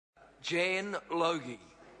Jan Logie.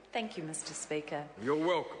 Thank you, Mr. Speaker. You're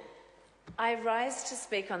welcome. I rise to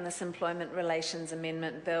speak on this Employment Relations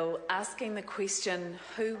Amendment Bill, asking the question,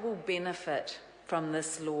 who will benefit from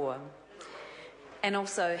this law? And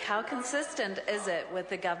also, how consistent is it with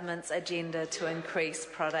the government's agenda to increase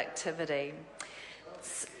productivity?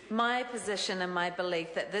 It's my position and my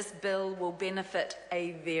belief that this bill will benefit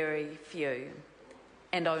a very few,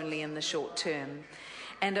 and only in the short term.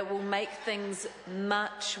 And it will make things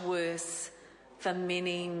much worse for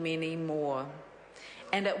many, many more.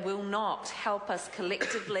 And it will not help us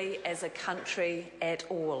collectively as a country at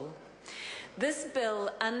all. This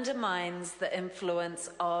bill undermines the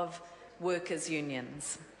influence of workers'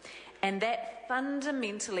 unions, and that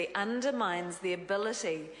fundamentally undermines the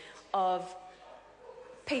ability of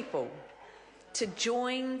people to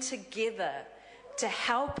join together to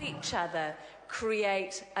help each other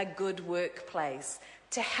create a good workplace,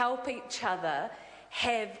 to help each other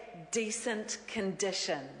have decent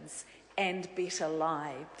conditions and better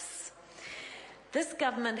lives. This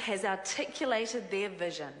government has articulated their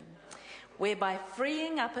vision, whereby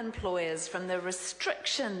freeing up employers from the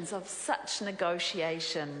restrictions of such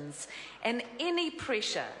negotiations and any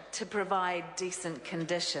pressure to provide decent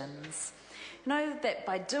conditions. You know that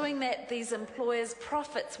by doing that, these employers'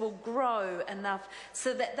 profits will grow enough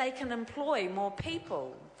so that they can employ more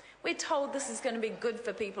people. We're told this is going to be good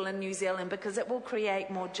for people in New Zealand because it will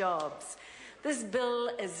create more jobs. This bill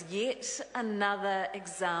is yet another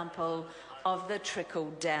example of the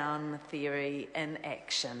trickle-down theory in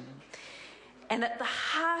action. And at the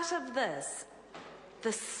heart of this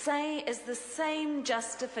is the same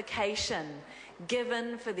justification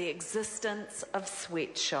given for the existence of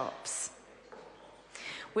sweatshops.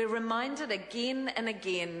 We're reminded again and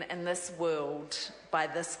again in this world by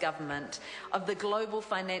this government of the global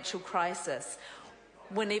financial crisis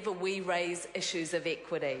whenever we raise issues of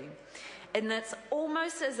equity. And it's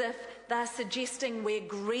almost as if they're suggesting we're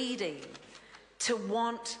greedy to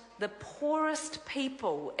want the poorest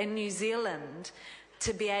people in New Zealand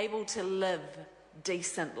to be able to live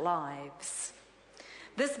decent lives.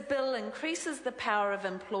 This bill increases the power of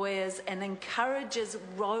employers and encourages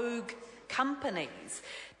rogue companies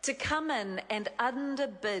to come in and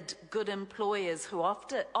underbid good employers who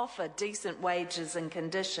offer decent wages and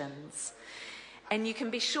conditions. And you can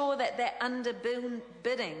be sure that that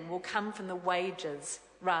underbidding will come from the wages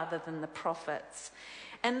rather than the profits.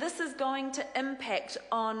 And this is going to impact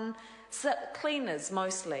on cleaners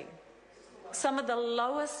mostly, some of the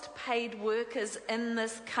lowest paid workers in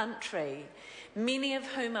this country, many of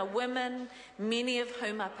whom are women, many of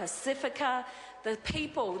whom are Pacifica, the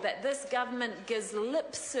people that this government gives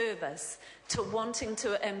lip service to wanting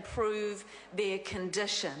to improve their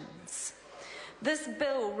conditions. This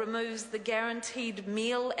bill removes the guaranteed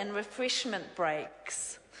meal and refreshment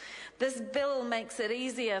breaks. This bill makes it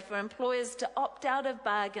easier for employers to opt out of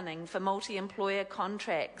bargaining for multi-employer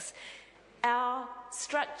contracts, our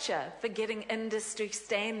structure for getting industry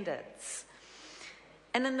standards.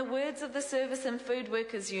 And in the words of the Service and Food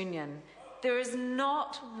Workers Union, there is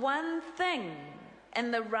not one thing in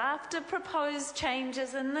the raft of proposed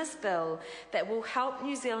changes in this bill that will help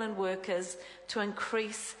New Zealand workers to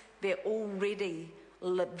increase their already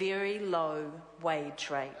very low wage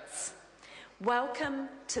rates. Welcome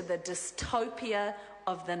to the dystopia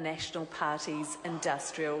of the National Party's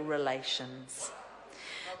industrial relations.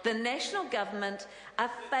 The National Government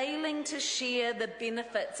are failing to share the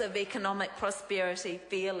benefits of economic prosperity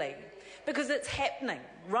fairly, because it's happening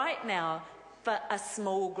right now for a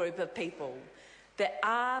small group of people. There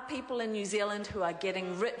are people in New Zealand who are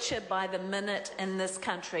getting richer by the minute in this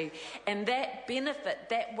country, and that benefit,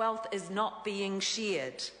 that wealth is not being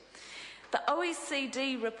shared. The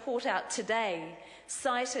OECD report out today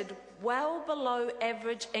cited well below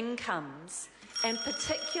average incomes and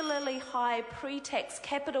particularly high pre-tax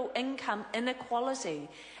capital income inequality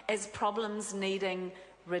as problems needing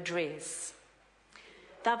redress.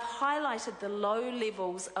 They've highlighted the low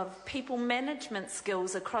levels of people management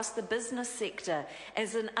skills across the business sector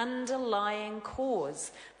as an underlying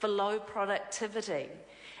cause for low productivity.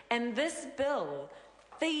 And this bill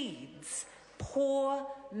feeds poor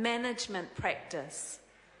management practice.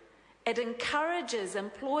 It encourages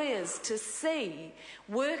employers to see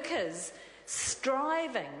workers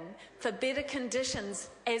striving for better conditions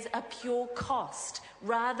as a pure cost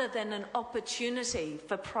rather than an opportunity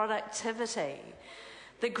for productivity.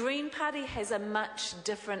 The Green Party has a much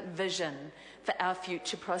different vision for our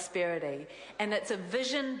future prosperity, and it's a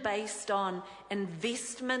vision based on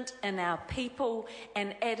investment in our people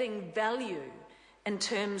and adding value in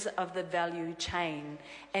terms of the value chain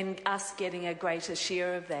and us getting a greater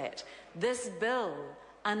share of that. This bill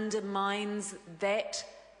undermines that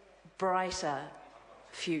brighter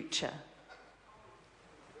future?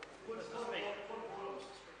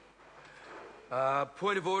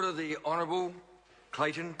 Point of order, the Honourable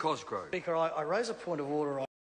Clayton Cosgrove. Speaker, I raise a point of order